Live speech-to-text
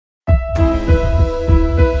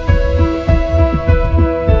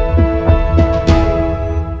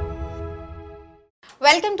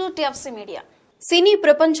Welcome to TFC media. సినీ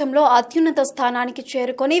ప్రపంచంలో అత్యున్నత స్థానానికి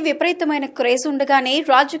చేరుకొని విపరీతమైన క్రేజ్ ఉండగానే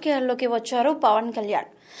రాజకీయాల్లోకి వచ్చారు పవన్ కళ్యాణ్.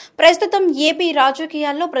 ప్రస్తుతం ఏపీ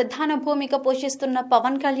రాజకీయాల్లో ప్రధాన భూమిక పోషిస్తున్న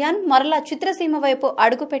పవన్ కళ్యాణ్ మరలా చిత్రసీమ వైపు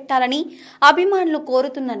అడుగు పెట్టాలని అభిమానులు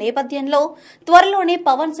కోరుతున్న నేపథ్యంలో త్వరలోనే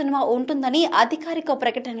పవన్ సినిమా ఉంటుందని అధికారిక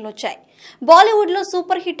ప్రకటనలు వచ్చాయి. బాలీవుడ్ లో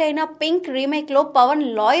సూపర్ హిట్ అయిన పింక్ రీమేక్ లో పవన్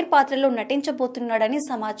లాయర్ పాత్రలో నటించబోతున్నాడని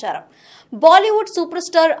సమాచారం. బాలీవుడ్ సూపర్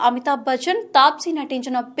స్టార్ అమితాబ్ బచ్చన్, తాప్సీ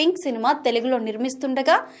నటించిన పింక్ సినిమా తెలుగులో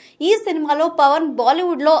నిర్మిస్తుండగా ఈ సినిమాలో పవన్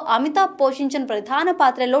బాలీవుడ్ లో అమితాబ్ పోషించిన ప్రధాన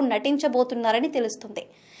పాత్రలో నటించబోతున్నారని తెలుస్తుంది.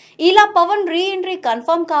 ఇలా పవన్ రీ ఎంట్రీ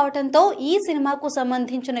కన్ఫర్మ్ కావడంతో ఈ సినిమాకు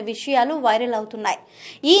సంబంధించిన విషయాలు వైరల్ అవుతున్నాయి.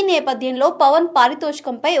 ఈ నేపథ్యంలో పవన్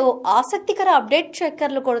పారితోషికంపై ఓ ఆసక్తికర అప్డేట్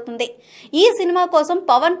చక్కర్లు కొడుతుంది. ఈ సినిమా కోసం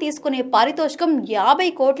పవన్ తీసుకునే పారితోషికం 50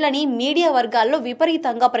 కోట్లని మీడియా వర్గాల్లో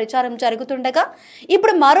విపరీతంగా ప్రచారం జరుగుతుండగా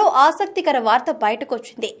ఇప్పుడు మరో ఆసక్తికర వార్త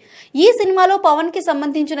బయటకొచ్చింది. ఈ సినిమాలో పవన్ కి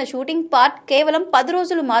సంబంధించిన షూటింగ్ పార్ట్ కేవలం 10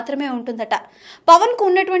 రోజులు మాత్రమే ఉంటుందట. పవన్ కు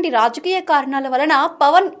ఉన్నటువంటి రాజకీయ కారణాల వలన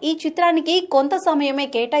పవన్ ఈ చిత్రానికి కొంత సమయమే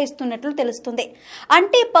కేటాయిస్తున్నట్లు తెలుస్తుంది.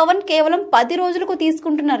 అంటే పవన్ కేవలం 10 రోజులకు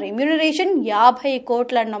తీసుకుంటున్న రెమ్యూనరేషన్ 50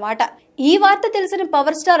 కోట్లన్నమాట. ఈ వార్త తెలిసిన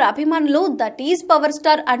పవర్ స్టార్ అభిమానులు దట్ ఈజ్ పవర్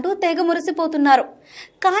స్టార్ అంటూ తెగ మురిసిపోతున్నారు.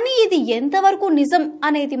 కానీ ఇది ఎంతవరకు నిజం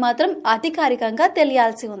అనేది మాత్రం అధికారికంగా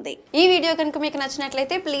తెలియాల్సి ఉంది. ఈ వీడియో కనుక మీకు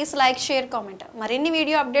నచ్చినట్లయితే ప్లీజ్ లైక్, షేర్, కామెంట్. మరిన్ని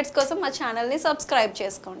వీడియో అప్డేట్స్ కోసం మా ఛానల్ ని సబ్స్క్రైబ్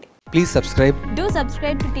చేసుకోండి. Please subscribe. Do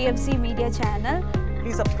subscribe to TFC Media channel.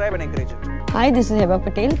 Please subscribe and encourage it. Hi, this is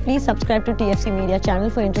Pvt.Ltd. Please subscribe to TFC Media channel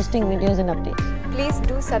for interesting videos and updates. Please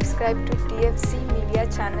do subscribe to TFC Media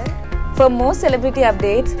channel. For more celebrity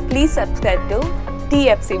updates, please subscribe to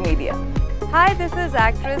TFC Media. Hi, this is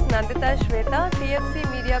actress Nandita Shweta, TFC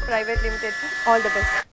Media Private Limited. All the best.